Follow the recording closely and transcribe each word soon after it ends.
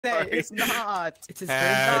It's not. It's his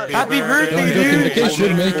birthday. Happy birthday, I'm dude! joking. The kid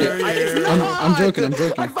should make it. It's I'm joking. I'm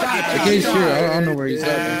joking. fucking The kid's not. sure. I don't know where he's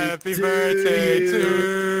at. Happy birthday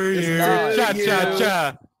to It's you! not. Cha cha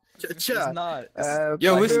cha! It's not.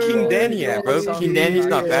 Yo, where's King Danny at, bro? King Danny's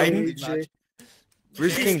not bagging? AJ.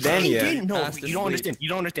 Where's King Danny at? No, Fast you don't asleep. understand. You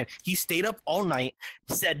don't understand. He stayed up all night,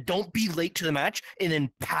 said don't be late to the match, and then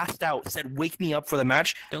passed out. Said wake me up for the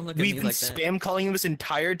match. Don't look at We've me been like that. spam calling him this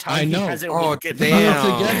entire time. I know. He hasn't Oh, woken damn.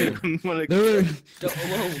 up. I'm gonna-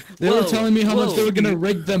 They were telling me how much they were gonna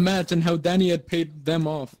rig the match and how Danny had paid them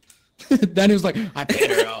off. Danny was like, I paid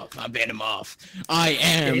her off. I paid him off. I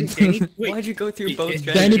am. Danny, wait, Why'd you go through both Danny-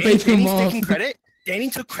 strategies? Danny paid him Danny's off. taking credit.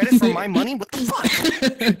 Danny took credit for my money. What the fuck?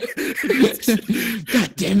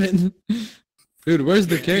 God damn it. Dude, where's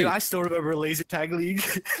the Dude, cake? I still remember Laser Tag League.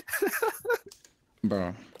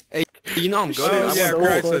 Bro. You know I'm good. Oh I'm yeah, so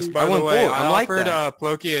Crisis. By I the went way, full. I I'm like offered that.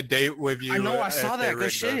 Ploki a date with you. I know, I if saw they that. Good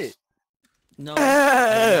rigged shit. this. No, I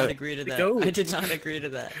did not agree to that. Go. I did not agree to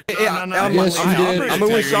that. Yeah, No, I'm yes, you did. gonna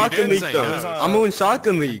win You Shotgun did League say though. no. I'm gonna win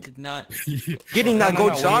Shotgun I League. did not. Getting that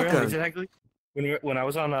gold When we were on shotgun. Laser Tag League- when I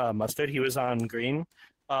was on Mustard, he was on Green.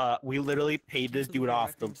 We literally paid this dude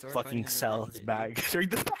off to fucking sell his bag during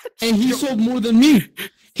the match. And he sold more than me.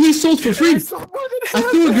 He sold for free. I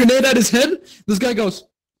threw a grenade at his head. This guy goes,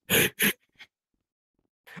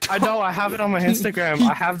 I know. I have it on my Instagram.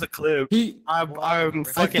 I have the clip. I'm I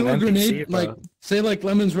fucking threw a NPC, grenade, bro. like, say like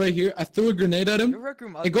Lemon's right here. I threw a grenade at him.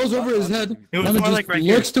 It goes over his head. It was Lemon more just like right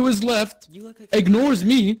here. looks to his left, You look like ignores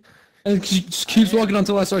me, and just keeps walking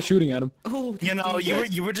until I start shooting at him. Oh, You know,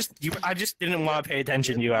 you were just I just didn't want to pay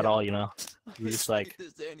attention to you at all. You know, you were just like.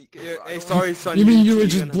 Yeah, hey, sorry, son. You mean you were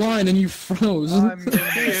just blind and you froze?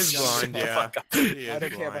 He is blind, yeah. Fuck off. He I is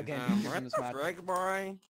don't care about blind. getting in this match. Right,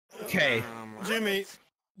 boy. Okay.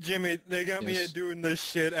 Jimmy, they got me Yes. doing this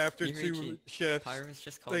shit after You two Richie. shifts. Pyron's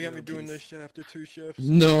just called They you got me doing obese. this shit after 2 shifts. He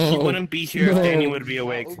No. wouldn't be here No. if Danny would be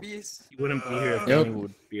awake. Obese? He wouldn't be here if Yep. Danny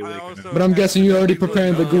would be I awake. also But I'm guessing you're already people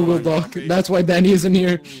preparing the know Google I'm Doc. happy. That's why Danny isn't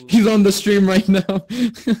here. He's on the stream right now.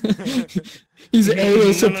 He's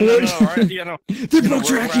area support. Yeah, no. Diplo We're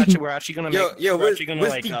tracking. actually gonna Yo, make. yo, we're where's actually gonna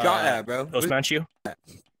where's like the got at, bro? Where's post-match you.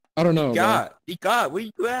 I don't know. the bro. got? The got? Where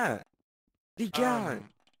you at? The got.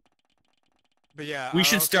 But yeah, We I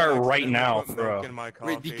should also start right accidentally now, put bro. milk in my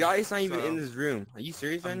Wait, the coffee, guy is not even so in this room. Are you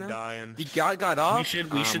serious right I'm now? dying. The guy got off? We should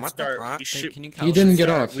what the start. fuck? We Hey, should. can you He didn't get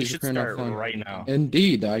start- off. We He's should apparently start fine. right now.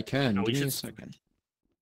 Indeed, I can. No, we Give me a should- second.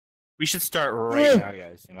 We should start right now,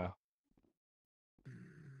 guys. You know.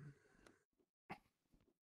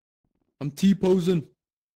 I'm T-posing.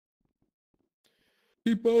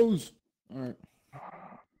 T-pose. Alright.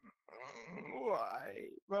 Why,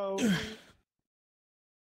 bro?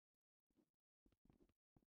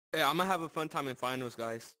 Yeah, I'm gonna have a fun time in finals,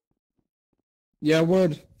 guys. Yeah,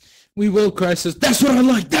 word. We will, Crisis. That's what I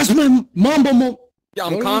like. That's my Mamba Yeah,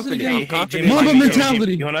 What I'm was it confident. again? I'm confident. Mamba Jimmy,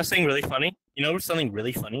 mentality. You want to know something really funny? You know something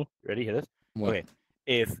really funny? Ready? Hear this? What? Okay.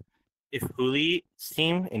 If Hooli's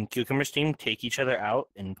team and Cucumber's team take each other out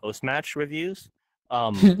in post-match reviews,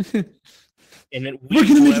 and then We're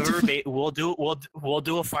gonna make it to we'll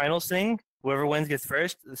do a finals thing. Whoever wins gets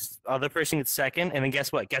first. This other person gets second, and then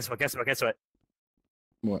guess what? Guess what?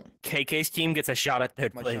 What? KK's team gets a shot at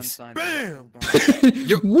third My place. sunsign. Bam!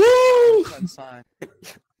 Woo! Sunsign.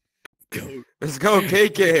 Let's go,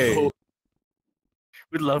 KK.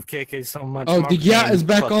 We love KK so much. Oh, My the Gat brain is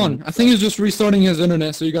back fucking on. I think he's just restarting his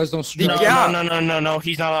internet so you guys don't stream. The No, Gat. no,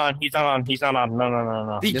 he's not on.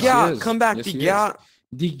 No. The Yes, gat, he is. come back, Yes, the he is. gat.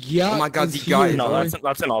 The Gat Oh my God, is the Gat here, is No, boy.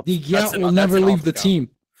 that's an alt. The That's Gat an- will that's never an leave alt the scout. team.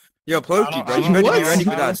 Yo, Ploki, bro, you better What? be ready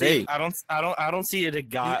for I that don't see- date. I don't see it a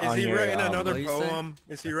guy on Is he here. writing another what you say? poem?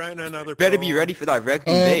 Is he writing another Better poem? be ready for that Red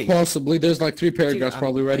King date. Possibly. There's like 3 paragraphs Dude,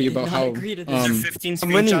 probably ready I did about not how. agree to this. Is there 15 I'm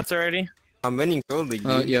winning. screenshots already? I'm winning totally,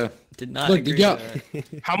 dude. Yeah. Did not Look, agree the to Gat. that.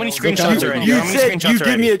 How many Look, screenshots you- already? You How many said screenshots you give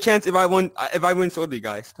already? me a chance if I win solely,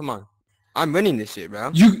 guys. Come on. I'm winning this shit, bro.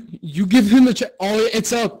 You give him a chance. Oh,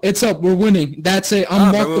 it's up. It's up. We're winning. That's it. I'm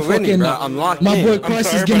Bro, locked we're the winning, fucking. bro. I'm locked My in. boy I'm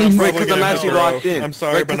Christ sorry, is but getting. I'm Right, probably 'cause gonna I'm have actually to throw. locked in. I'm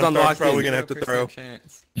sorry, Right, but 'cause I'm I'm locked probably in. gonna have to throw.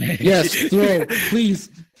 Chance. Yes, throw. Please.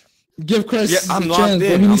 Give Christ Yeah, a I'm chance, locked bro. in.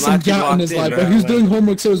 He I'm needs some actually gat in his locked in, life, bro. bro. He's doing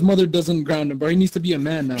homework so his mother doesn't ground him, bro. He needs to be a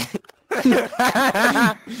man now.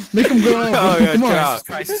 Make him grow up. Oh, bro. yeah, Come on. child.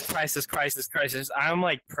 Crisis. I'm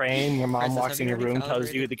like praying your mom Crisis, walks have in you your already room, tells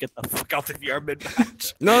calibrated? you to get the fuck out of your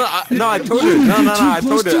mid-match. No, I told her. No, I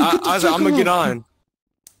told her. I was like, I'm gonna get on.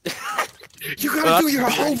 You Well, gotta do your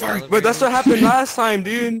homework! But that's what happened last time,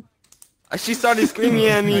 dude. She started screaming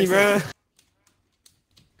at me, bro. Have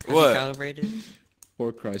you What? calibrated?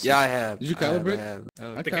 Poor Christ. Yeah, I have. Did you I have, calibrate? I have.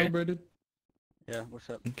 Oh, I Okay. calibrated. Yeah, what's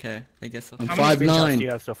up? Okay, I guess I'll I'm How many screenshots 5'9". do you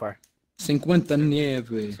have so far?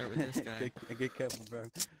 59. start with this guy. Get careful, bro.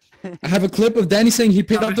 I have a clip of Danny saying he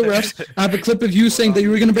paid off the refs. I have a clip of you saying that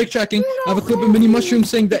you were gonna break tracking. I have a clip of Mini Mushroom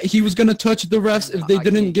saying that he was gonna touch the refs if they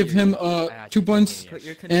didn't give him 2 points. Put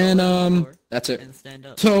your And controller on the floor that's it. and stand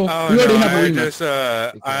up. So Oh we already no, have a I rematch. just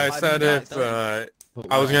I said if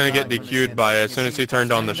I was gonna get DQ'd by it. As soon as he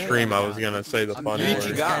turned on the stream, I was gonna say the funny Yeah,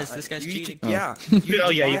 You word. this guy's cheating. Yeah.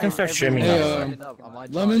 Oh yeah, you can start streaming Hey, now.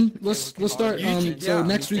 Lemon, let's start. So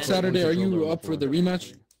next week Saturday, are you up for the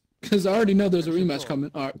rematch? Because I already know there's a rematch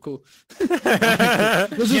coming. All right, cool. Let's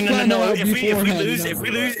just plan that out If we beforehand, lose, you know?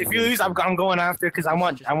 if we lose, I'm going after because I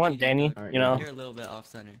want Danny. You know. You're a little bit off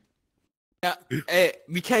center. Yeah. Hey,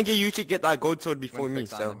 we can't get you to get that gold sword before me,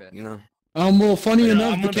 so you know. Well, funny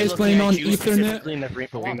enough, I'm the gonna be kid's looking playing at on you Ethernet. specifically in the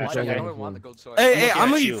rematch, okay? Hey, looking I'm at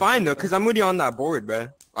gonna be you. fine though, cause I'm already on that board, bro.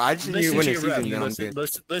 I just need to Listen win to a your season, rep. then I'm good.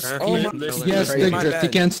 Listen, Oh my- listen. Yes, Crazy. Big My Drift, he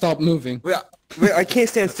bad. can't stop moving. Wait, I can't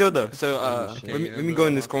stand still though. So Okay, let you're a me little go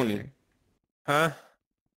in this off corner. center. Huh?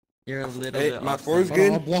 You're a little Hey, bit my off floor is center. I'll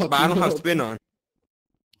good, block but I you don't have up. spin on.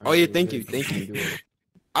 Oh yeah, thank you.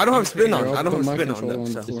 I don't have spin on. Here, I I'll don't put have my spin on controller though.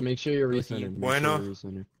 on the So. floor. Make sure you're recentered. Bueno.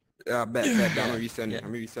 Bet. I'm gonna resend it.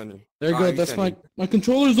 I'm gonna resend it. There you go. Alright, That's resend my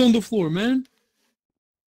controller's on the floor, man.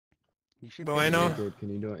 Bueno.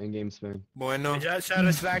 Can you do an in-game spin? Bueno. Is that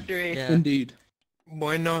satisfactory? Yeah. Indeed.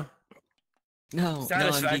 Bueno. No, I'm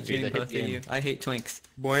Satisfactory DQing to hit both of game. you. I hate twinks.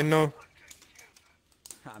 Bueno.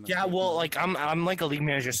 Yeah, well, like I'm like a league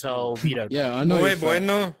manager, so Vito. Yeah, I know. Muy you're fat.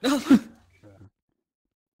 bueno.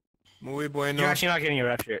 Muy You're bueno. actually not getting your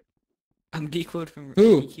ref shirt. I'm DQ'd from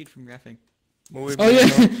Who? DQ'd from reffing. Muy Oh yeah,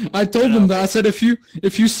 bueno. I told him that. I said if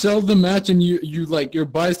you sell the match and you like you're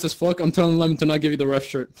biased as fuck, I'm telling Lemon to not give you the ref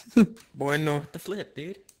shirt. Bueno. The flip,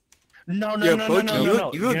 dude. No, Yo, Pokey, you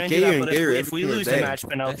look You're gonna do gayer that, and but gayer if we every lose the day. match,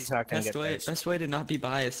 penalty's not gonna Best get way, this. best way to not be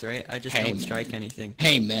biased, right? I just Hey, don't man. strike anything.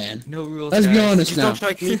 Hey man, No rules. let's be guys. honest Just now. don't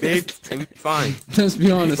strike me, babe. And be fine. Let's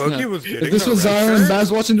be honest Pokey now. was If getting this the was red Zyra and shirt.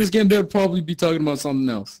 Baz watching this game, they'd probably be talking about something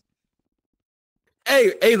else.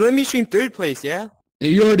 Hey, let me stream third place, yeah?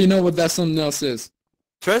 You already know what that something else is.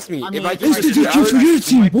 Trust me, I if mean, I this get is you the 2 truth for hours, you,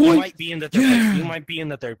 team, boy. You might be in the third Yeah. place. You might be in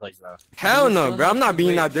the third place though. hell We no, still bro. I'm have not to being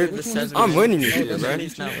wait that for dirt. the 7 I'm winning minutes. this shit, bro.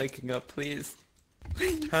 Danny's not waking up, please.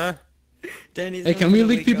 Huh? Danny's Hey, not can we gonna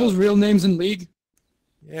leak wake people's up. real names in league?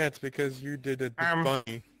 Yeah, it's because you did it Um,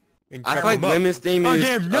 funny. And I kept feel like him up. Lemon's name Oh, is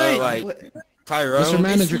damn right. like Mr. Tyrell.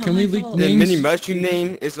 Manager, not can we my leak fault. The names? mini mushroom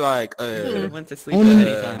name is like I went to I sleep wanna, at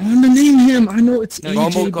I any time. wanna name him. I know it's No, AJ, you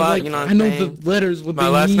Homo but Clock, like, you know what I I'm know saying? the letters. What My they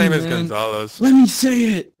last mean, name is man. Gonzalez. Let me say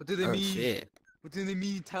it. What do they Oh mean? shit. What do they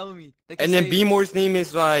mean? Tell me. They can And then say- B-More's name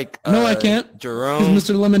is like No, I can't. Because Jerome.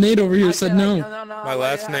 Mr. Lemonade over here said no. My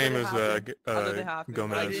last name is Gomez.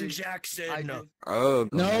 Aiden Jackson. Oh, go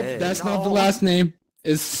No, ahead. that's not the last name.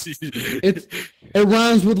 It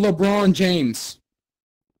rhymes with LeBron James.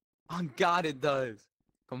 On God, it does.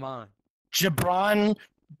 Come on. Jabron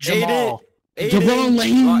Jamal. Javon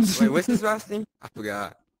Lanes. Wait, what's his last name? I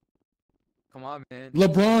forgot. Come on, man.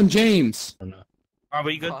 LeBron James. Are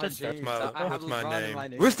we good? LeBron This James. my- I have what's my LeBron in name? my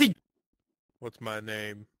name. Where's the... What's my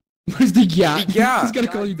name? Where's the yacht? The yacht. He's gotta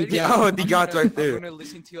call you the Guys, yacht. Oh, I'm the yacht's gonna- right there. I'm gonna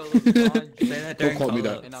listen to your little LeBron Say James, that Don't during call me that.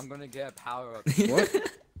 call-ups. and I'm gonna get a power up.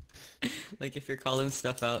 What? Like if you're calling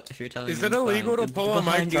stuff out, if you're telling Is him it illegal fine, to pull a Mike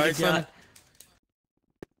behind you, the Tyson? yacht.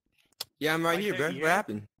 Yeah, I'm right Like here, that bro. year? What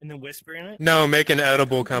happened? And then whisper in it. No, make an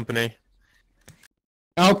edible company.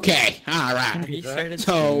 Okay, all Have right. you started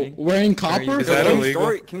So streaming? we're in Are copper. you- Is that Can we illegal?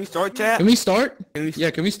 start? Can we start, chat? Can we start? Can we...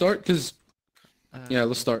 Yeah, can we start? Cause yeah,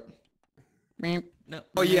 let's start. No.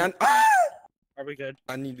 Oh yeah. no. Are we good?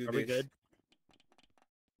 I need to do Are this. we good?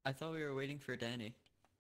 I thought we were waiting for Danny.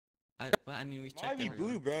 I mean, we Why checked we everyone.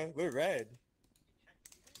 blue, bro? We're red.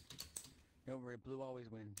 Don't worry, blue always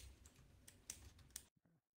wins.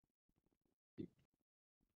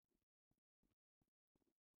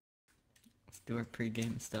 Let's do our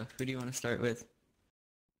pre-game stuff. Who do you want to start with?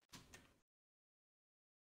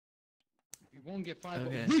 We won't get 5.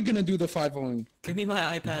 Okay. We're gonna do the 5-0. Give me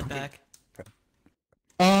my iPad back.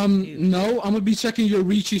 No, I'm gonna be checking your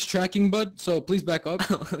Reachi's tracking, bud. So please back up.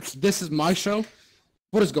 This is my show.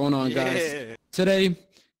 What is going on, guys? Yeah. Today,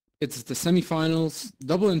 it's the semifinals,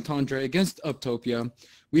 double entendre against UpTopia.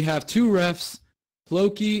 We have 2 refs,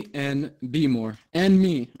 Floki and B-More, and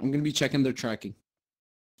me. I'm gonna be checking their tracking,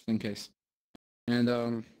 just in case.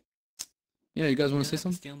 And yeah, you guys want to say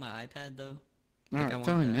something? Steal my iPad though. All I right, want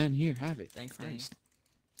fine, that. man. Here, have it. Thanks, Danny. Christ.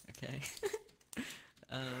 Okay.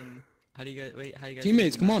 How do you guys wait? How do you guys?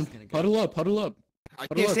 Teammates, think the come match on, is gonna go? huddle up, huddle up. I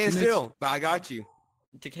Huddle can't up, stand teammates. still, but I got you.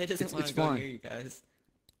 Decay doesn't want it's to go fine. near you guys.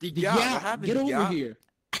 The Yeah, what happened? get The over yacht? here.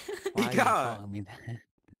 Why are you God. calling me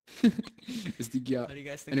that? It's Digat. How do you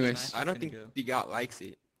guys think Anyways, the match I is don't gonna think go? the God likes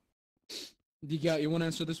it. Digat, you want to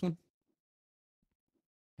answer this one?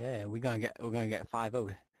 Yeah, we're gonna get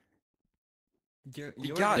 5-0. You're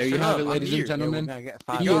God, There you shut have up, it, I'm ladies and here. Yeah, we're gentlemen. gonna get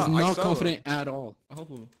You He 5-0. is got- I not saw confident at all.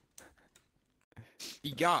 Oh.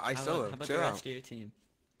 The God, I How saw about, it. how about Chill the out. rest of your team?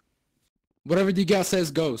 Whatever Digat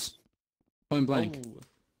says goes. Point blank. Oh.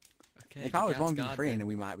 Okay. If I was Digat's 1v3, God then then.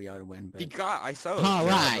 we might be able to win. The But God, I saw it. All Chill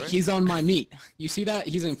out, right, bro. he's on my meat. You see that?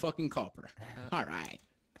 He's in fucking copper. All right.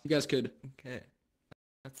 You guys could. Okay.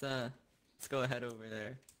 Let's go ahead over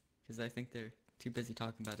there, because I think they're too busy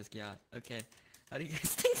talking about his yacht. Okay. How do you guys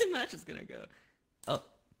think the match is gonna go? Oh.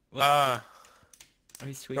 What? Oh,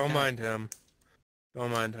 he's tweaked Don't out. mind him.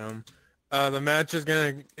 Don't mind him. The match is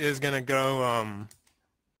gonna go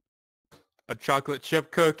a chocolate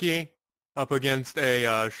chip cookie up against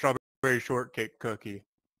a strawberry shortcake cookie.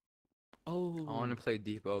 Oh. I want to play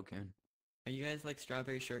Depot again. Are you guys like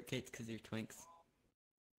strawberry shortcakes because you're twinks?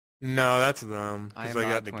 No, that's them. I Cause am I not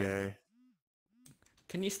got the twink. gay.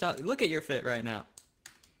 Can you stop? Look at your fit right now.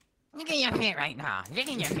 look at your fit right now. Look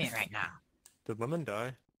at your fit right now. Did Lemon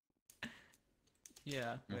die?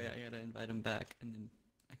 Yeah. Wait, I gotta invite him back and then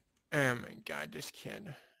Oh my god, this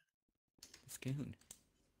kid. Scoon.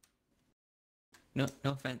 No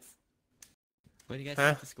offense. What do you guys Huh?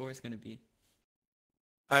 think the score is gonna be?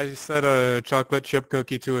 I said a chocolate chip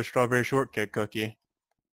cookie to a strawberry shortcake cookie.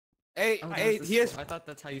 Hey, Oh, hey, that's the he has. score. I thought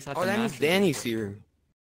that's how you thought Oh, the that means match would Danny's go. here.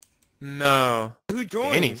 No. Who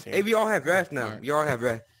joined? Danny's here. Hey, we all have rest now. Alright. We all have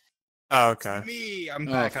rest. Oh, okay. Me, I'm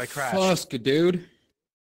Oh, back. I crashed. fusk, dude.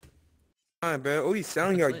 Alright, bro. Oh, he's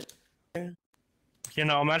sounding That's like. lit. You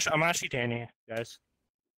know, I'm actually Danny, guys.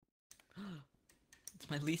 It's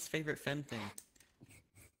my least favorite fem thing.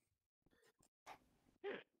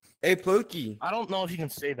 Hey, Ploki. I don't know if you can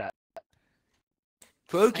say that. I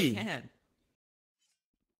Ploki. can.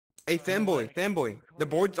 Hey, fanboy. Fanboy. The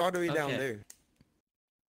board's all the way down Okay. there.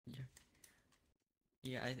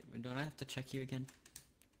 Yeah, don't I have to check you again?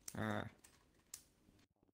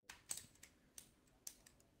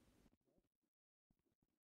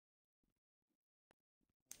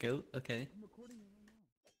 Go? Okay.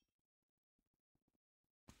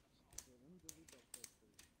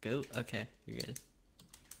 Go? Okay, you're good.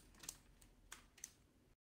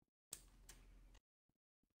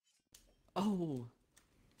 Oh!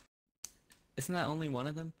 Isn't that only one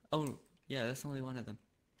of them? Oh, yeah, that's only one of them.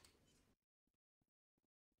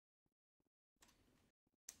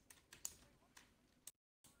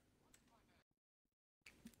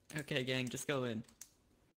 Okay, gang, just go in.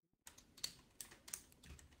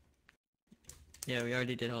 Yeah, we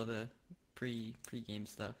already did all the pre-game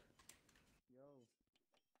stuff.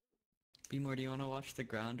 B-more, do you want to watch the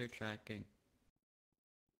ground or tracking?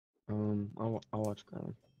 I'll watch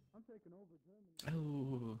ground.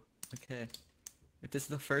 Oh, okay. If this is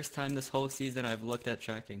the first time this whole season I've looked at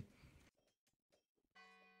tracking.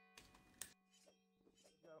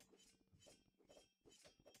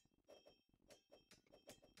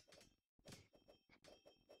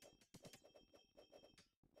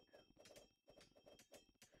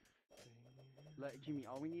 Look, Jimmy,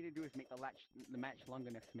 all we need to do is make the match long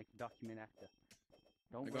enough to make a document after.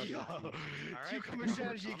 Don't I got worry you. about it. Alright, Cucumber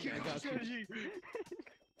strategy, cucumber strategy.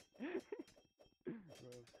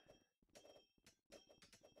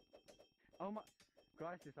 Oh my...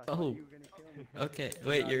 Crisis, I Oh. thought you were gonna kill me. Okay,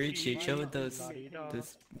 wait, Yorichi, chill with those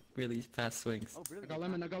really fast swings. Oh, I brilliant. got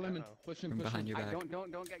lemon, I got lemon. Push him, From push behind him. your back.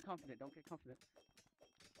 Don't get confident, don't get confident.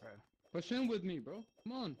 Bro. Push him with me, bro.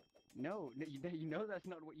 Come on. No, you know that's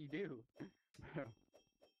not what you do. Bro.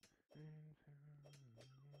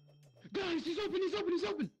 Guys, he's open, he's open, he's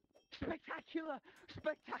open! Spectacular!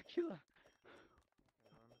 Spectacular!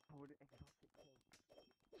 Oh, the exotic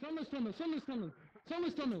kill. Summer's tunnel, summer's tunnel,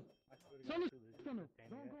 summer's tunnel, summer's tunnel.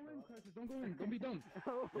 Don't go in, Crisis, don't go in, don't be dumb.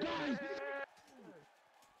 Oh, Guys!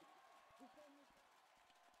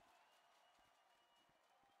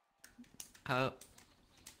 How?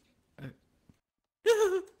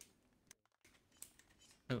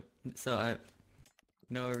 Oh, so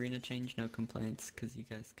no arena change, no complaints, cause you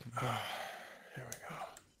guys can. Here we go.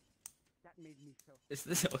 that made me so... Is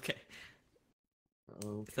this okay?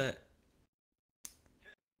 Oh, Is that?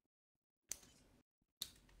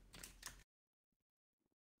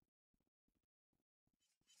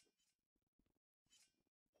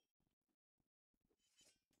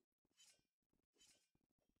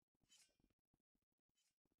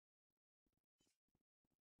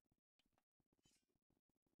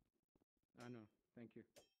 I know, thank you.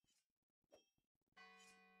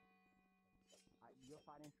 You're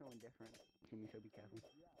fighting someone different, Jimmy, so be careful.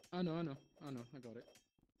 I know, I got it.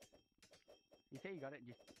 You say you got it,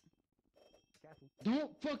 just careful.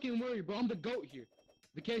 Don't fucking worry, bro. I'm the GOAT here.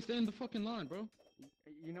 VK, stay in the fucking line, bro.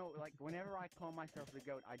 You know, like, whenever I call myself the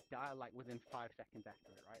GOAT, I die, like, within 5 seconds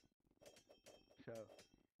after it, right? So...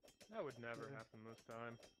 That would never happen this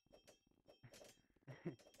time.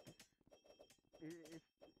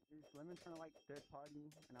 Is Lemon trying to, like, third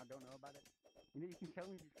party, and I don't know about it? You know, you can tell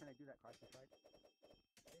me he's trying to do that, Crisis, right?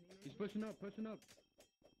 He's pushing up, pushing up.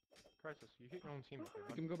 Crisis, you hit your own team.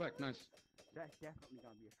 Make him go back, nice. That's definitely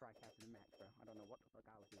gonna be a strike after the match, bro. I don't know what the fuck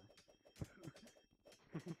I was doing.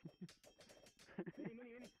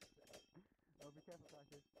 Mini. Oh, be careful,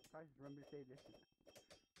 Crisis. Crisis, remember to say this.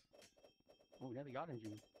 Oh, now they got him,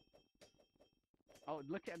 Jimmy. Oh,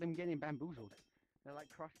 look at them getting bamboozled. They're like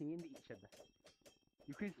crossing into each other.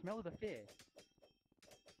 You can smell the fear.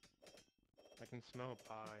 I can smell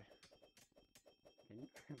pie. Can you?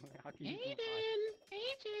 How can you smell pie?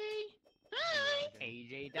 AJ! Hi!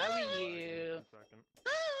 AJW!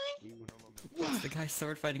 It's the guy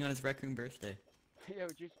sword fighting on his raccoon birthday. Yo,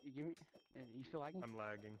 just give me. You still lagging? I'm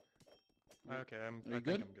lagging. Yeah. Okay, Are I you think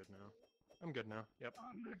good? I'm good now. I'm good now. Yep.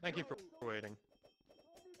 Thank you for waiting.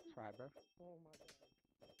 That's right, bro. Oh my god.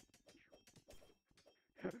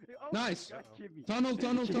 Nice. God, Jimmy. Tunnel,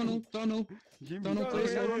 tunnel, tunnel, tunnel. Jimmy. Tunnel, Oh,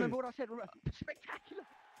 please. yeah, remember what I said. Spectacular.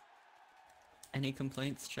 Any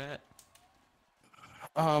complaints, chat?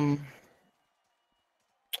 You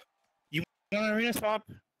want an arena swap?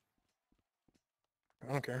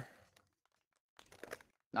 I don't care.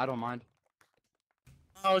 I don't mind.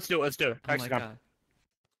 Oh, let's do it. Let's do it. Oh my Hexagon. god.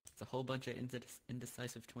 It's a whole bunch of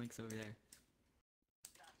indecisive twinks over there.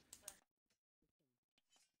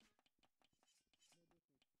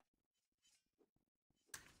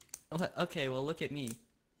 Okay, well look at me.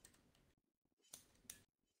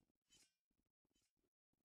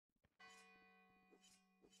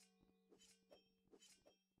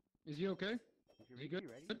 Is he okay? Is Is he good?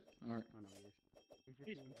 ready? Alright. Oh, no, he is. He's just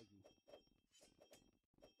He's- being eggy.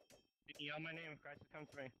 You can yell my name if Crisis comes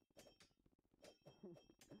to me.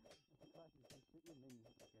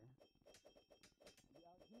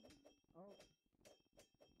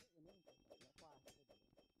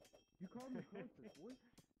 You called me Crisis, boy.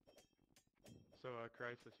 So,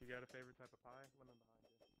 Crisis, you got a favorite type of pie? Lemon behind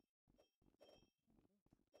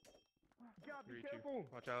you. God, be 3, 2. careful!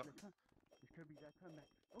 Watch out. This could be that comeback.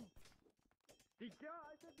 Oh! I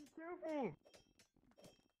said be careful!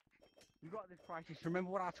 You got this, Crisis. Remember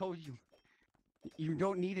what I told you. You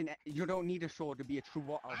don't need a sword to be a true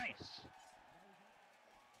warrior. Nice!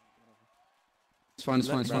 It's fine, it's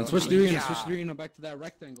fine, it's fine. Bro. Switch the arena, Yeah. switch the arena back to that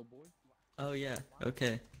rectangle, boy. Oh yeah,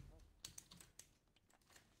 okay.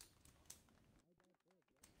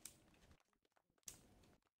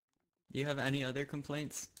 Do you have any other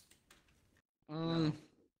complaints?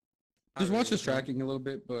 Just watch this tracking a little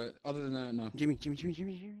bit, but other than that, no. Jimmy.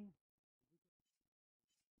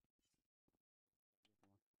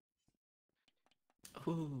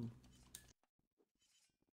 Ooh.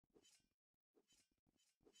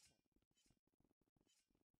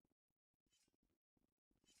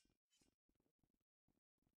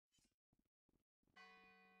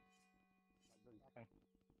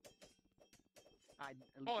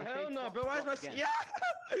 Oh hell no, bro! Why is my yeah?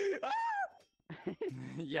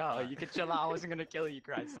 Yo, you can chill out. I wasn't gonna kill you,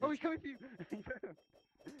 Christ. Oh, he's coming for you!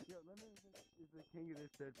 Yo, Lemon is the king of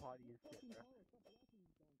this third party and shit, bro.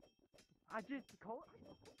 I just call,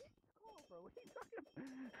 bro. What are you talking about?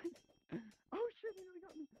 Oh shit, he really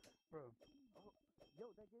got me, bro. Oh, yo,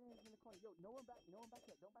 that guy is in the corner. Yo, no one back yet. Don't back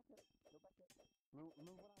up.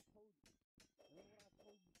 Remember what I told you.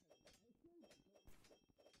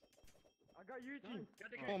 I got you, team.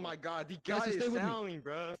 Oh my god, the Guys, guy stay is with me. selling,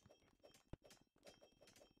 bro.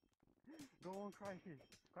 Go on, Crisis.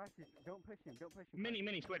 Don't push him. Mini,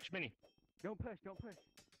 switch, mini. Don't push.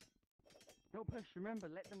 Remember,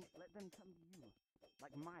 let them come to you,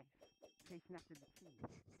 like mice chasing after the tree.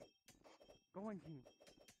 Go on, Jimmy.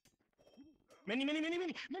 Mini!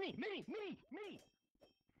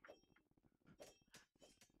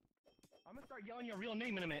 I'm gonna start yelling your real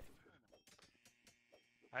name in a minute.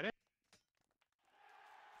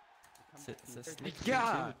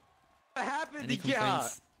 Yeah. What happened? Any Yeah.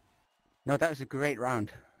 complaints? No, that was a great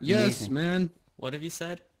round. Yes, Amazing. man. What have you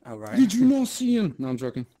said? All right. Did you not see him? No, I'm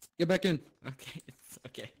joking. Get back in. Okay, it's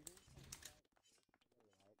okay.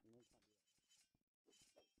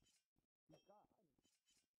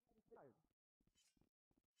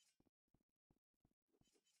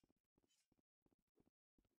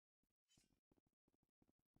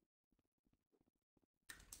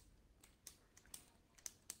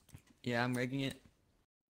 Yeah, I'm rigging it.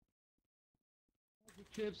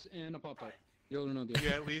 Chips and a pop-up. You'll know the You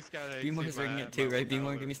at least gotta. B-More's exceed rigging my- it too, my right?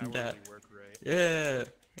 B-More, give me some hourly dap. work rate. Yeah,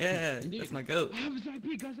 yeah, Indeed. that's my goat. I have his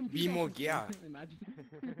IP, guys. I'm Be more yeah. Imagine.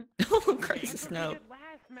 Oh, Crisis, We no. did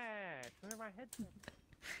last match. Under my headset.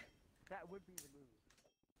 That would be the move.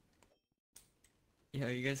 Yeah,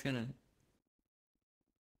 are you guys gonna...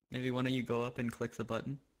 Maybe one of you go up and click the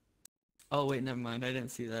button? Oh wait, never mind, I didn't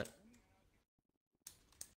see that.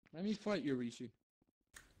 Let me fight you, Rishi.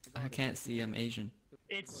 I can't see, I'm Asian.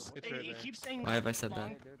 It's It's it, right it there. keeps saying. Why have I said long-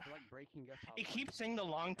 that? They're like breaking us out. It keeps saying the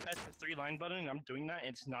long press the 3 line button, and I'm doing that.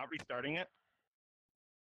 And it's not restarting it.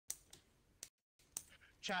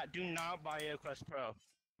 Chat, do not buy a Quest Pro.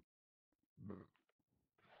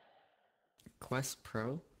 Quest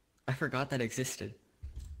Pro? I forgot that existed.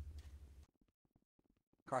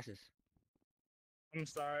 Crisis. I'm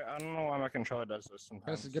sorry, I don't know why my controller does this sometimes.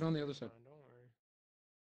 Crisis, get on the other side. Don't worry.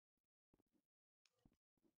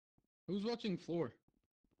 Who's watching floor?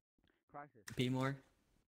 Crisis. Be more.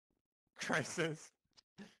 Crisis.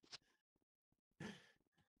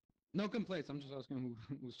 No complaints. I'm just asking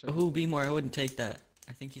who's checking. Oh, Be more, I wouldn't take that.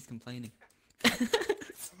 I think he's complaining.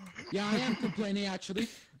 Yeah, I am complaining actually.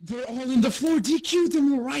 They're all in the floor. DQ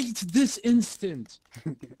them right this instant.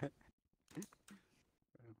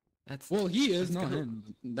 That's... Well, he is, Let's not go. him.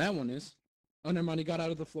 That one is. Oh, never mind. He got out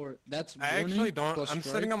of the floor. That's I warning actually don't. plus I'm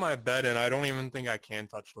strike. sitting on my bed and I don't even think I can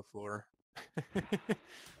touch the floor.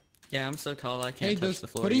 Yeah, I'm so tall I Hey, can't touch does the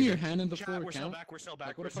floor putting either. your hand in the Chat, floor we're still count? back, we're still Like,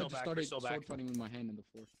 back, what we're if I still just back, we're started still sword back. fighting with my hand in the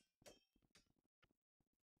floor?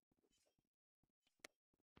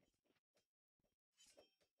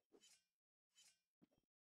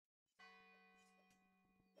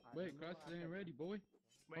 Wait, Crisis ain't ready, boy.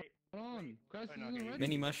 Wait, Hold on. Crisis no, isn't okay. ready.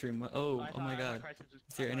 Mini mushroom. Oh, I oh my thought god. Crisis was-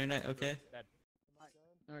 Is your I thought internet Crisis was okay? dead.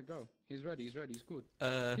 Alright, go. He's ready. He's ready. He's good.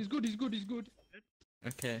 He's He's good.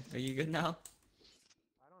 okay. Are you good now?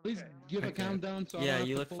 Please Okay. give a Okay. countdown so I Yeah, don't have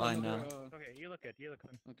you to look pull fine another, now. Okay, you look good, you look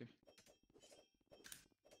good. Okay.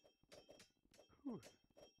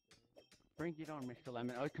 Bring it on, Mr.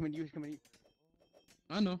 Lemon. Oh, come and use, come and use.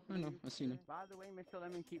 I know. I seen him. By the way, Mr.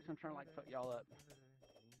 Lemon keeps on trying to like fuck y'all up.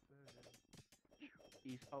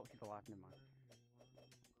 He's alive, never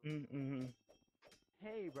mind. Mm-hmm.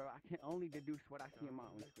 Hey, bro, I can only deduce what I see on my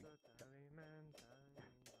own screen.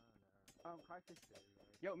 Crisis.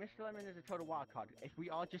 Yo, Mr. Lemon is a total wild card. If we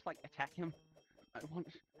all just like attack him at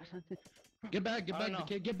once, or something. Get back, I don't know.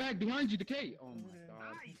 Decay. Get back behind you, Decay. Oh my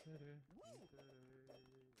god.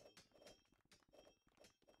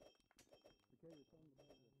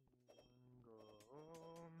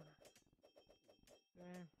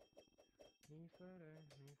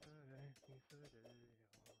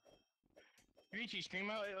 Richie, scream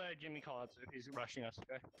out Jimmy call outs if he's rushing us,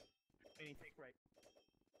 okay? Any take right.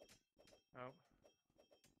 Oh.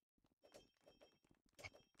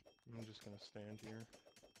 I'm just gonna stand here.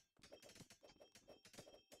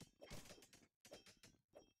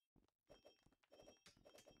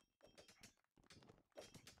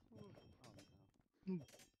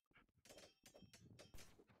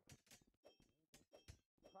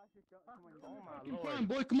 Oh my Fucking lord. fine,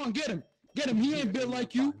 boy. Come on, get him. Get him. He ain't built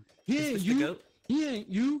like you. He Is ain't this the you. goat? He ain't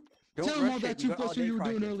you. Don't Tell him all rush that it. You two got all plus day, you were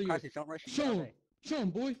doing Crisis. earlier. Crisis, don't rush it. You Show got all him. day. Show him,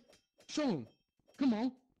 boy. Show him. Come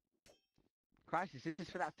on. Crisis, this is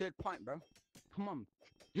for that third point, bro. Come on.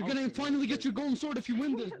 You're Oh, gonna shit, finally yeah, get your golden sword if you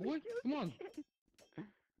win this, boy. Come on.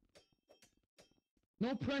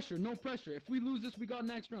 No pressure, no pressure. If we lose this, we got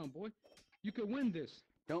next round, boy. You could win this.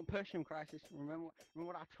 Don't push him, Crisis. Remember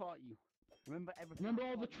what I taught you. Remember everything. Remember I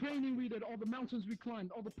all the taught you. training we did, all the mountains we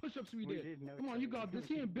climbed, all the push-ups we did. no Come on, you got training. this.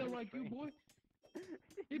 He ain't built like you, boy.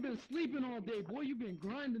 He been sleeping all day, boy. You been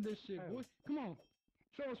grinding this shit, boy. Come on.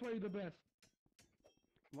 Show us why you're the best.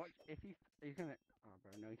 Watch if he's gonna. Oh,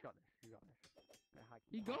 bro, no, he's got this. He's got this.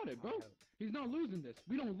 He got it, bro. He's not losing this.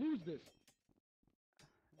 We don't lose this.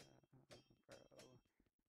 Bro,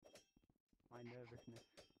 my nervousness.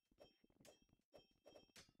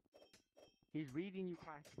 He's reading you,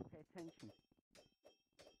 Crisis. Pay attention.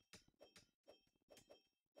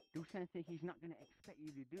 Do something he's not gonna expect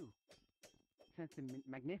you to do. Something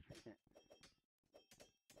magnificent.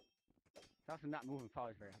 He's also not moving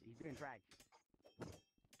forward very hard. He's doing drags.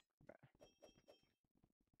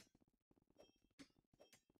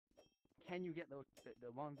 Can you get the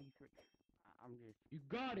 1v3? I'm just. You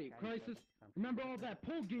got it, Can you Crisis. get something? Remember all that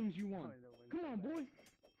pull games you won. Come on, boy.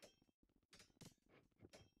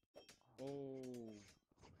 Oh.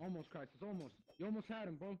 Almost, Crisis, almost. You almost had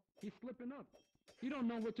him, bro. He's slipping up. He don't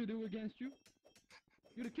know what to do against you.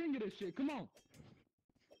 You're the king of this shit. Come on.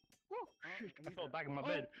 Oh, I fell back in my Oh.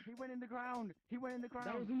 bed. He went in the ground. He went in the ground.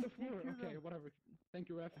 That was in the floor. DQ Okay, them. whatever. Thank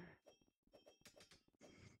you, ref.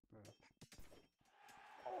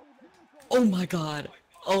 Oh my god.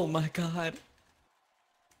 Oh my god.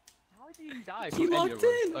 How did he die? He from any locked of us?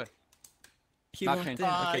 in. He Not walked in.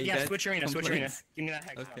 changed. Okay, you yeah, guys switch arena, switch arena. complaints? Give me that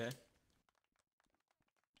hex. Okay.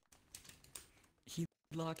 He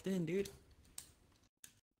locked in, dude.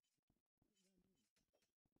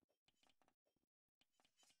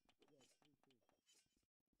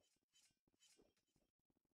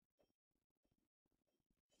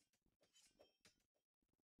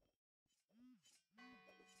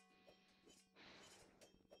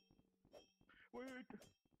 Wait.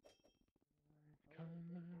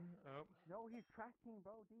 Oh. No, he's tracking,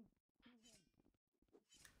 bro, dude.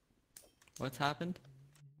 What's happened?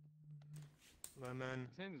 Lemon.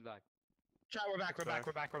 Seems like. Chat, we're back, we're back,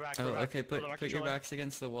 we're back, we're back. Oh, we're back. okay. Put Hold on, put your controller. backs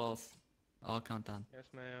against the walls. I'll count down. Yes,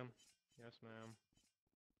 ma'am. Yes, ma'am.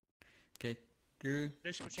 Okay. 3,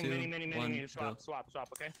 They're switching 2, many. 1, Swap, go. swap,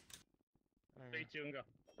 okay? Alright. 3, 2, and go.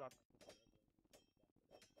 Swap.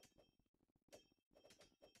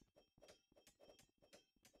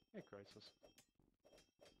 Hey, Crisis.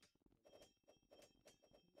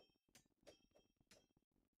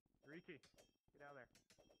 Riki, get out of there.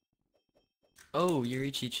 Oh,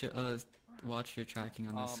 Yurichi, watch your tracking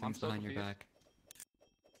on this I'm thing's so behind your confused. back.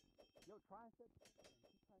 Yo, try and set.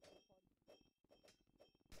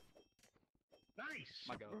 Nice!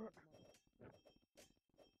 My god.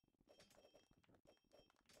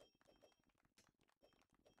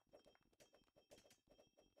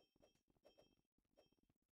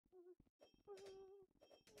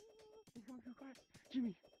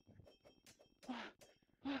 Jimmy.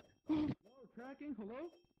 Tracking, hello?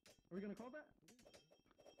 Are we gonna call that?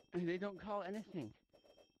 They don't call anything.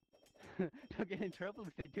 Don't get in trouble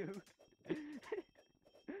if they do.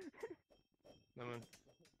 Lemon.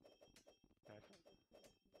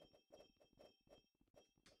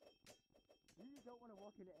 You just don't want to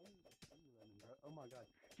walk into any lemon, bro. Oh my god.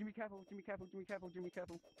 Jimmy careful, Jimmy careful, Jimmy careful, Jimmy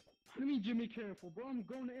careful. What do you mean, Jimmy, careful, bro? I'm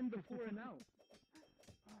going to end the floor and out.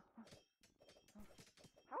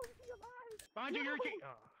 How is he alive? Find you, Riki!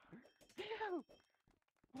 Oh. Ew!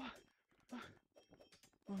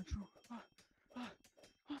 One, two,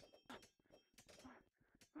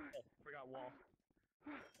 Forgot wall.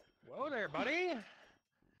 Whoa there, buddy!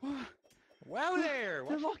 Whoa there! They're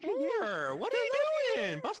What's locking in. for? What are you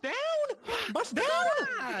doing? Bust down! Bust down!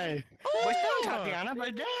 Hi! Oh! Bust down, Tatiana,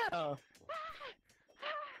 but yeah!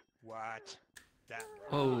 What? That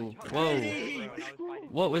Whoa, Bro, whoa. when I was fighting-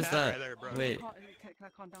 What was That that? right there, bro. Wait, Can I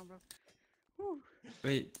calm down, bro? Whew.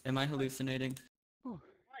 wait. Am I hallucinating?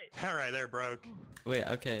 That right there, broke. Wait.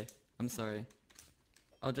 Okay. I'm sorry.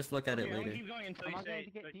 I'll just look at it Okay, I'm gonna later. keep going until Am you I going say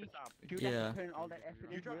to get like, to deep? stop. Do that Yeah. for putting all that effort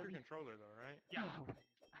You in, dropped your really? controller though, right? Yeah.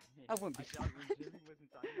 I wouldn't be I when Jimmy was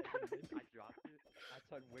inside me, I dropped it. I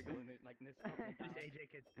started wiggling it like this. This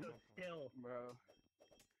AJ kid stood still. Bro.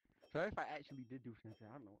 So if I actually did do something,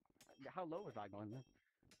 I don't know. How low was I going then?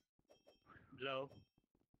 Low.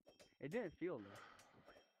 It didn't feel low.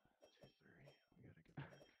 2, 3. We gotta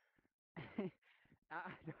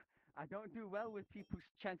get there. I don't do well with people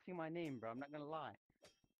chancing my name, bro. I'm not gonna lie.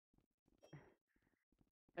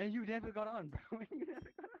 And you never got on, bro. You never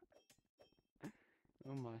got on.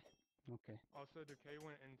 Oh my. Okay. Also, Decay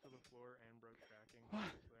went into the floor and broke tracking while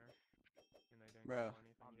he was there. And they didn't Bro. call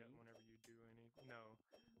anything yet whenever you do anything. No.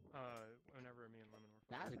 Whenever me and Lemon were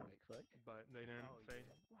That was a fighting. quick click. But they didn't say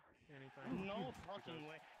anything. No fucking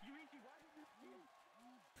way.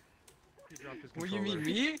 He dropped his What do you controller.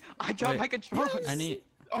 mean me? I dropped Wait. my controller. I need.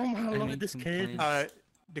 Oh my I lord, need this kid. complaints.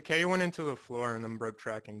 Decay went into the floor and then broke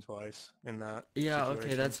tracking twice in that Yeah. Okay.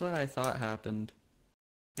 situation. That's what I thought happened.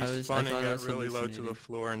 He I spun thought and I got was really low to the hallucinating.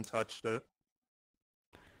 floor and touched it.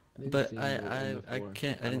 But I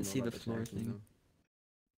can't. I didn't see the floor thing.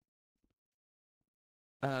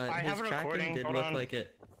 I have His a tracking recording, did hold look on. like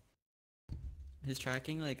it. His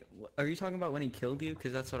tracking, like, are you talking about when he killed you?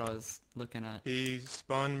 Because that's what I was looking at. He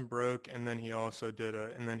spun, broke, and then he also did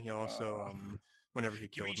a, and then he also whenever he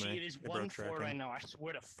killed Yurichi, me, it is it broke 1-4 tracking. right now. I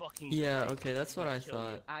swear to fucking Yeah. Christ. Okay. That's what I Kill you.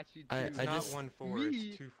 thought. Actually, I It's not just- 1-4, Me?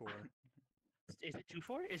 it's 2-4. Is it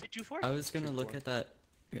 2-4? Is it 2-4? I was gonna look 2-4. at that.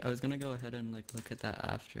 I was gonna go ahead and like look at that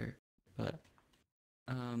after, but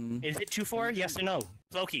Is it 2-4? Yes or no?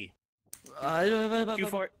 Floki. I don't know about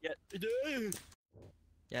 2-4. Yeah.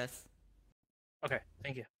 Yes. Okay,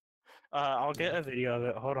 thank you. I'll get a video of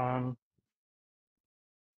it. Hold on.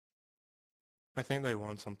 I think they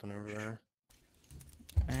want something over there.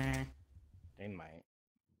 They might.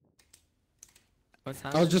 What's I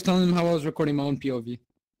was happening? just telling him how I was recording my own POV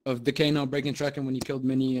of Decay now breaking tracking when he killed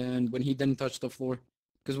Minnie and when he didn't touch the floor.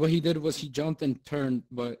 Because what he did was he jumped and turned,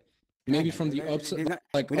 but maybe from the upside,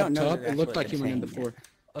 like we don't up know top, that it looked that's like what he went in the they're floor.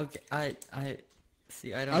 Okay.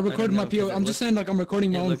 See, I don't. I recorded my know, 'cause POV. it I'm just looked- saying like I'm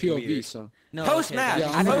recording my it own looked POV. weird. So No, Post okay, match. Yeah,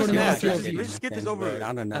 I'm Post recording my match. POV. Let's get this over with.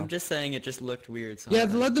 I don't know. I'm just saying it just looked weird. So yeah, I-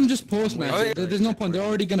 let them just post I'm match. waiting There's for no it. point. They're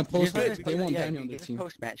already gonna post Yeah, match. They want Daniel on their Get team.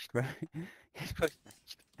 post matched, bro. Get post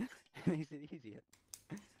matched. Makes it easier.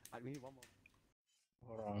 I need one more.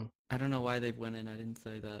 Hold on. I don't know why they went in. I didn't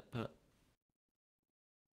say that, but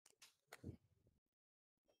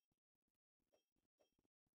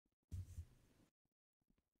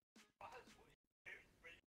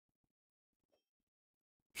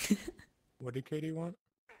What did Katie want?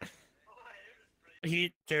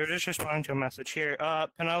 They're just responding to a message here.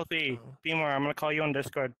 Penelope, Oh. Beamer, I'm gonna call you on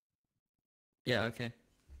Discord. yeah, okay.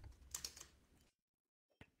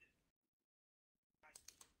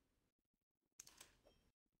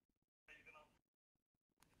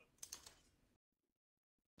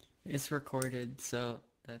 It's recorded, so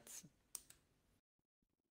that's.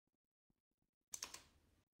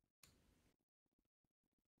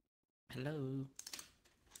 Hello.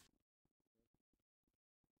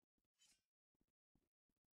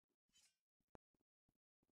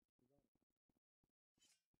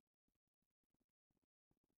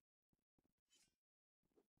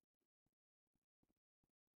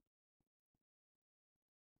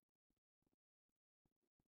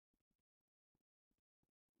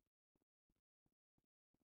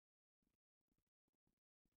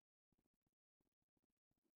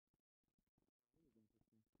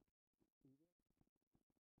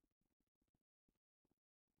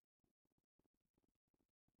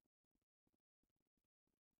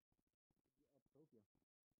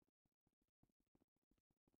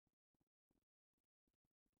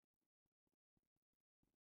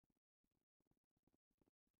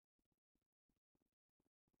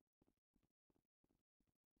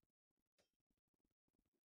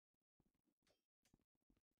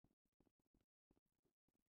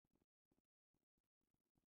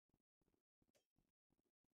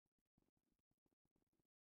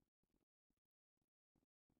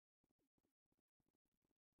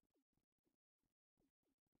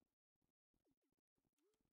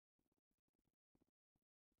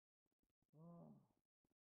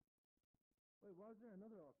 Wait, why is there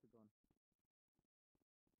another octagon?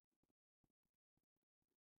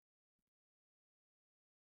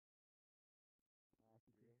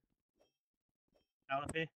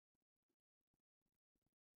 Penelope?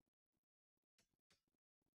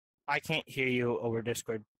 I can't hear you over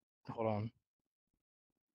Discord. Hold on.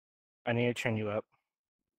 I need to turn you up.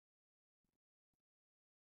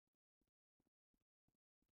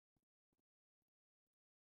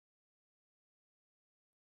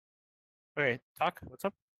 Okay, talk. What's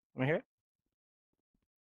up? Let me hear it.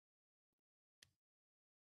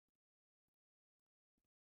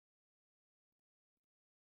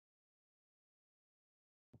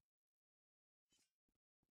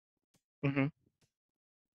 Mm-hmm.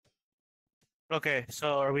 Okay,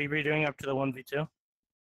 so are we redoing up to the 1v2?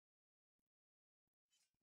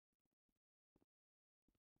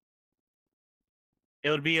 It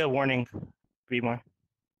would be a warning, Beamer.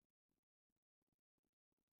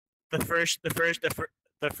 The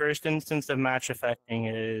first instance of match affecting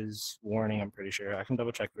is warning. I'm pretty sure. I can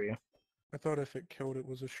double check for you. I thought if it killed, it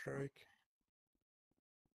was a strike.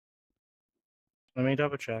 Let me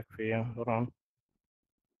double check for you. Hold on.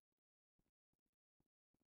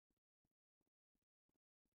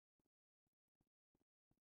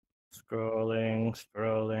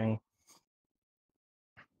 Scrolling.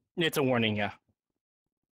 It's a warning, yeah.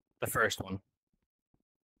 The first one.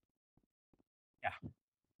 Yeah.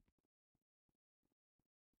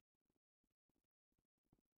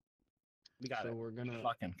 We got So it. we're gonna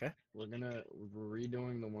Fucking okay. we're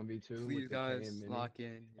redoing the 1v2 Please, with Decay guys, and Mini, lock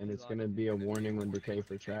in. and it's gonna be a warning when Decay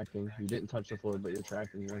for tracking. You didn't touch the floor, but your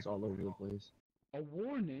tracking was all over the place. A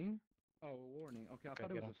warning? Oh, a warning. Okay, I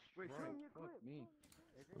thought it get was him. a strike. Fuck me.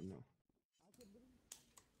 Oh, no.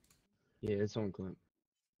 Yeah, it's on clip.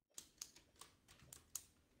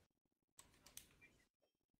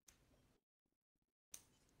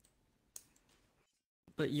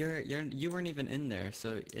 But you weren't even in there,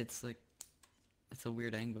 so it's like, it's a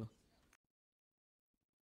weird angle.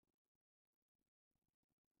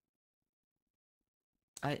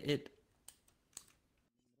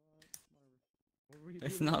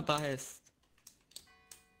 It's not biased.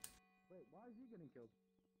 Wait, why is he getting killed?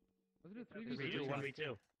 Was it a Redo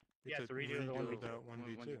 1v2. Yeah, it's a redo of the 1v2. that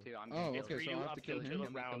 1v2. Oh, It's okay, so I redo have up to kill to him. the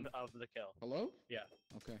round of the kill. Hello? Yeah.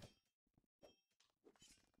 Okay.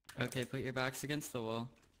 Okay, put your backs against the wall.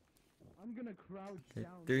 I'm gonna crouch Okay,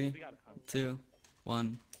 down. 3, We got it. 2,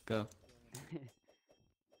 1, go.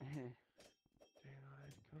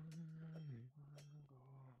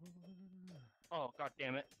 Oh, god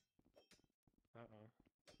damn it. Uh-oh.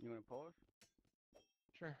 You wanna pause?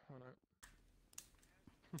 Sure, why not?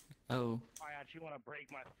 Oh. I actually want to break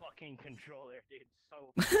my fucking controller, dude.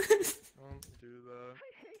 So. Don't do that. I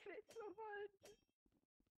hate it so much.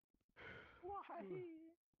 Why?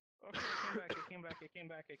 Okay, it came back. Oh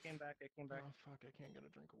fuck, I can't get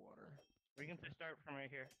a drink of water. We can just start from right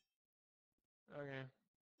here. Okay.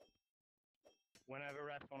 Whenever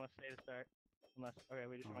refs want to say to start. Unless, okay,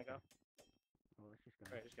 we just want to go? Oh, let's just go.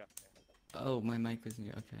 Alright, just go. Oh, my mic was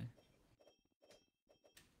new. Okay.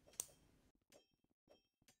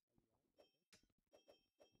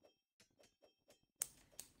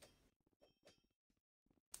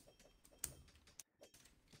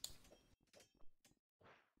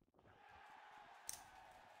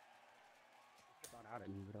 Got out at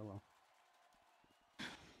me, but oh well.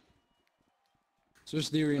 Switch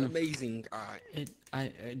the arena. Amazing guy.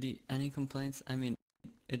 Any complaints? I mean,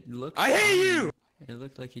 it looked. I hate fine. you! It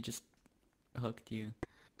looked like he just hooked you.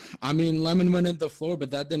 I mean, Lemon went in the floor, but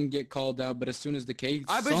that didn't get called out. But as soon as the cake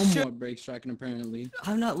I've been somewhat breaks tracking, apparently.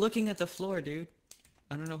 I'm not looking at the floor, dude.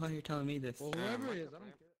 I don't know how you're telling me this. Well, whoever it is, I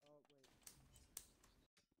don't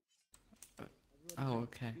care. Oh,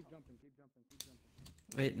 okay. Keep jumping, keep jumping, keep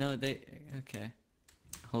jumping. Wait, no, they. Okay.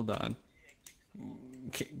 Hold on.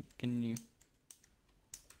 Can you?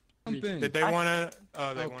 Jump in. Did they wanna? They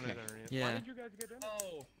Okay. wanted underneath. Yeah. Why did you guys get in?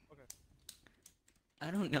 Oh! Okay.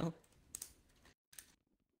 I don't know.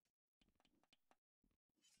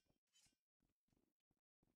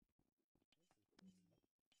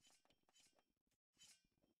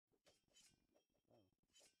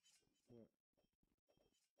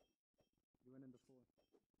 You went in the floor.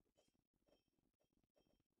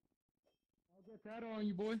 I'll get that on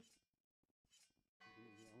you, boy.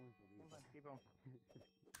 Keep on.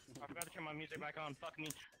 I forgot to turn my music back on. Fuck me.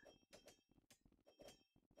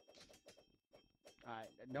 Alright,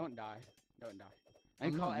 don't die. Don't die.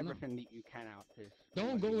 And I'm call not, I'm not. everything that you can out, cause...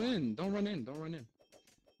 Don't go in. Don't run in. Don't run in.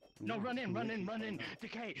 No, run in.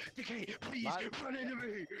 Decay, please, Live- run into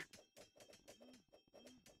me.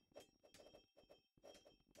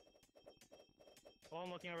 Oh,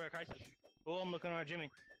 I'm looking over at Crisis. Oh, I'm looking over at Jimmy.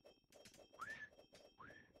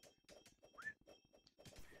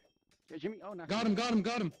 Yeah, Jimmy, oh, no. Got him.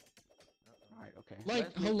 Alright, okay. Like,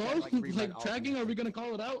 Let's make hello? that, Like, rerun all tagging? these Are we gonna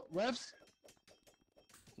call it out, refs?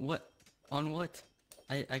 What? On what?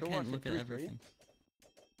 I So can't what, look at 3-3? everything.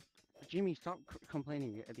 Jimmy, stop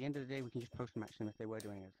complaining. At the end of the day, we can just post-match them if they were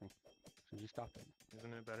doing anything. So just stop it.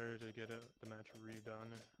 Isn't it better to get the match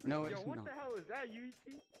redone? No, Yo, it's what not. the hell is that,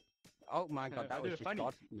 UET? Oh my god, I that did was it just funny.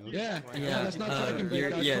 God. No. Yeah. Yeah. let's not talk about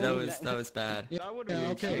that. yeah, that Cool. was bad. Yeah, That would've yeah,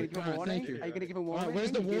 been okay. Give a Alright, warning? thank you. Are you gonna give a warning? Alright,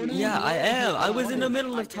 where's the Give me a warning? Yeah, I am. I was in the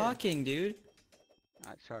middle I of did. talking, dude.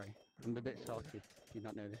 Alright, sorry. I'm a bit salty. Did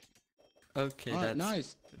not notice. Okay, Alright, that's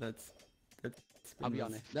nice. that's. I'll be been-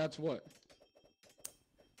 honest. That's what.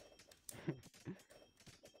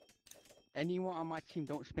 Anyone on my team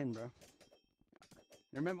don't spin, bro.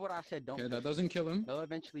 Remember what I said, don't Okay, that push. doesn't kill him. They'll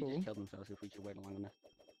eventually Cool. just kill themselves if we just wait long enough.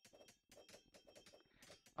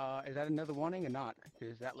 Is that another warning or not?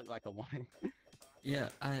 Because that looked like a warning. Yeah,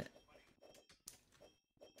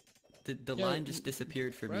 The Yeah, line just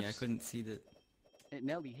disappeared for me. I refs- couldn't see that. It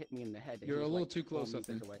nearly hit me in the head. It You're was a little like too 4 close, I meters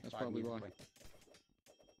think. away, That's 5 probably meters why. away.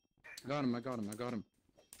 Got him. I got him.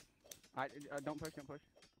 Alright, don't push.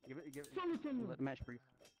 Give it. Let the match breathe.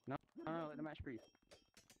 No, let the match breathe.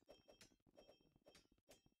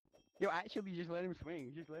 Yo, actually, just let him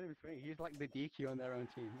swing. He's like the DQ on their own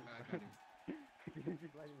team.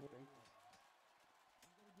 Just let him swing.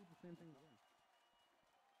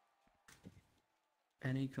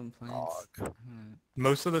 Any complaints?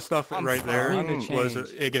 Most of the stuff I'm right there fine. was Change.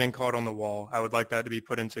 it getting caught on the wall. I would like that to be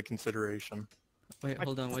put into consideration. Wait,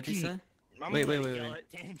 hold on. What'd you say? I'm Wait, gonna wait, yell wait. at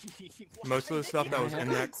Danny. Most of the stuff that was in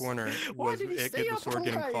that corner Why was did he it stay get the up sword all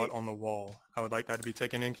getting night? caught on the wall. I would like that to be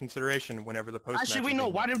taken in consideration whenever the post. Actually, wait, no.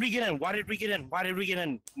 Why did we get in?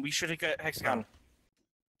 We should have got hexagon.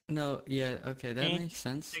 No, yeah, okay, that Hmm? makes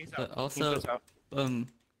sense. Take this But out. also, Take this out.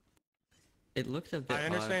 it looked a bit I odd.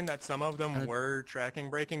 understand that some of them Uh, were tracking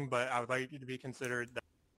breaking, but I would like you to be considered that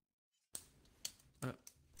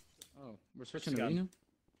Oh, we're switching Got arena?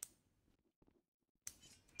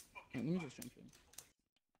 Let me just jump in.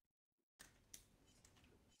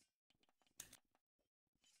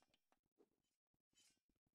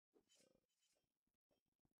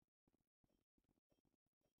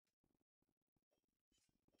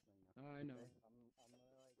 I know.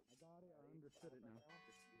 I got it. I understood it now.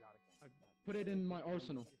 I put it in my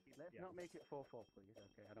arsenal. Let's not make it 4-4, please.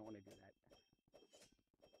 Okay, I don't want to do that.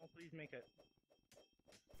 Oh, please make it.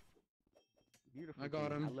 Beautiful. I got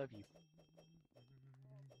team. I him. love you.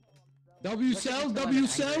 W Look at cell, this one W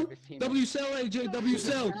that's angry cell, at his teammate. W cell, AJ, W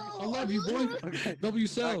cell. I love you, boy. Okay. W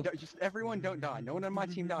cell, Just everyone don't die. No one on my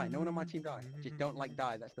team die. No one on my team die. Just don't like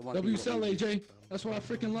die. That's the one thing W that cell, we do. AJ. That's what I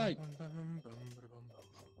freaking like.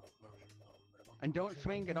 And don't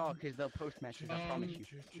swing at all, because they'll post matches, I promise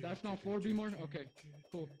you. That's not 4B more? Okay,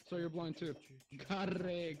 cool. So you're blind too.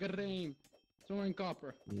 Garre, green. Soaring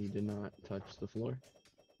copper. You did not touch the floor.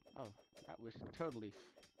 Oh, that was totally...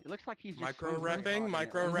 It looks like he's just Micro swinging really repping, hard,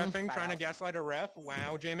 micro and it repping, fat trying to out. gaslight a ref.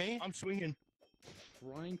 Wow, Jimmy. I'm swinging.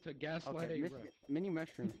 Trying to gaslight Okay, a Miss, ref. Mini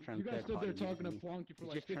Mushroom's trying You to guys third stood there party talking to me. Plonky for He's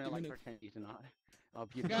like just 50 trying to like minutes. pretend he's not. Oh,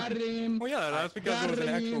 Got beautiful. him. Well, yeah, that's because it was an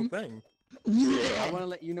Got actual him. thing. I want to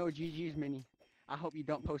let you know GG's, Mini. I hope you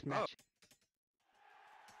don't post match.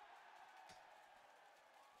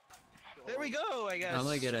 There we go, I guess. I'm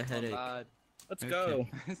gonna get a headache. Let's Okay. go.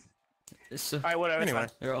 So Alright, whatever. Anyway.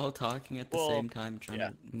 they're all talking at the Well, same time, trying yeah.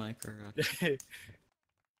 to micro.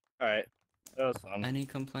 Alright. That was fun. Any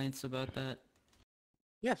complaints about that?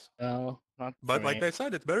 Yes. Oh. Not But for like me. they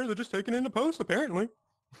said, it's better than just taking it into post, apparently.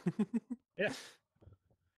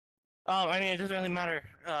 I mean, it doesn't really matter.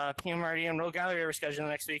 PMRD and Rogue Gallery are scheduled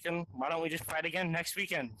next weekend. Why don't we just fight again next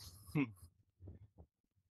weekend?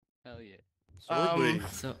 Hell yeah. Absolutely.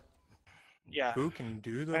 So Yeah. Who can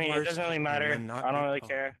do the I mean, it worst doesn't really and matter. then not I don't get really caught?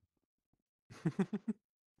 care.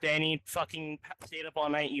 Danny fucking stayed up all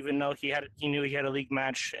night, even though he knew he had a league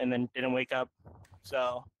match, and then didn't wake up.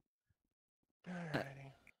 So Alrighty.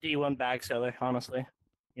 D1 bag seller, honestly.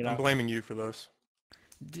 You I'm know. blaming you for this.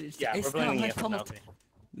 Yeah, it's we're blaming not my you for fault. Penelope.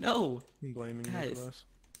 No, I'm blaming you Guys. for this.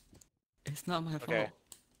 it's not my Okay.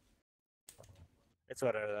 fault. It's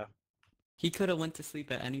whatever though. He could have went to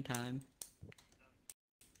sleep at any time.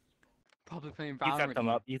 Probably playing You Valorant. kept them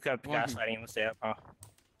up. You kept Why? gaslighting him to stay up, huh?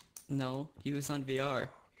 No, he was on VR.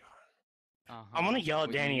 I'm gonna yell at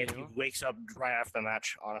What, Danny you if he knew? wakes up right after the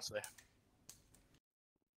match, honestly.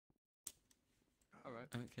 Alright.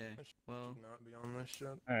 Okay, well, Not be on this shit.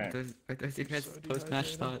 Alright. are those your guys' So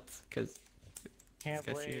post-match dehydrated. thoughts? Because Can't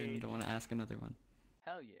guess you wait. don't want to ask another one.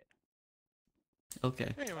 Hell yeah.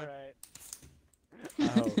 Okay. Anyway.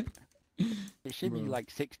 Alright. It should be Bro. like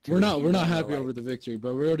 6-2. We're not you know, happy like- over the victory,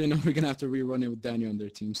 but we already know we're gonna have to rerun it with Daniel on their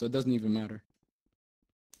team, so it doesn't even matter.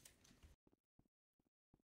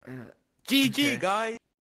 GG, Okay. guys.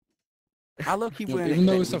 How low key Look, we're in even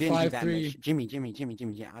though we it's a didn't do that 5-3. much.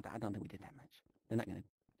 Jimmy, yeah, I don't think we did that much. They're not gonna.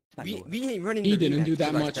 It's not gonna work. We ain't running He the didn't do rematch,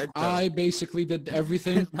 that like much. said so. I basically did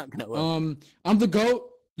everything. It's not gonna work. I'm the GOAT.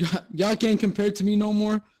 Y'all can't compare to me no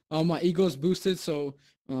more. My ego's boosted, so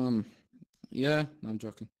yeah, no, I'm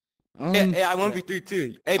joking. Hey, I 1v3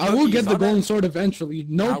 too. Hey, I will Pokey, get you the saw that? golden sword eventually.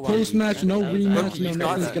 No I won't post match, be. no That was rematch, actually no you saw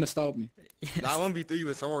nothing's that. gonna stop me. That 1v3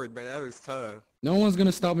 was hard, man. That was tough. No one's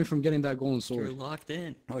gonna stop me from getting that golden You're sword. locked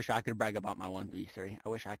in. I wish I could brag about my 1v3. I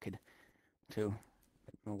wish I could, too.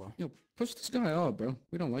 But, oh well, Yo, push this guy up, bro.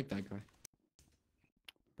 We don't like that guy.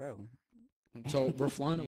 bro. So we're flying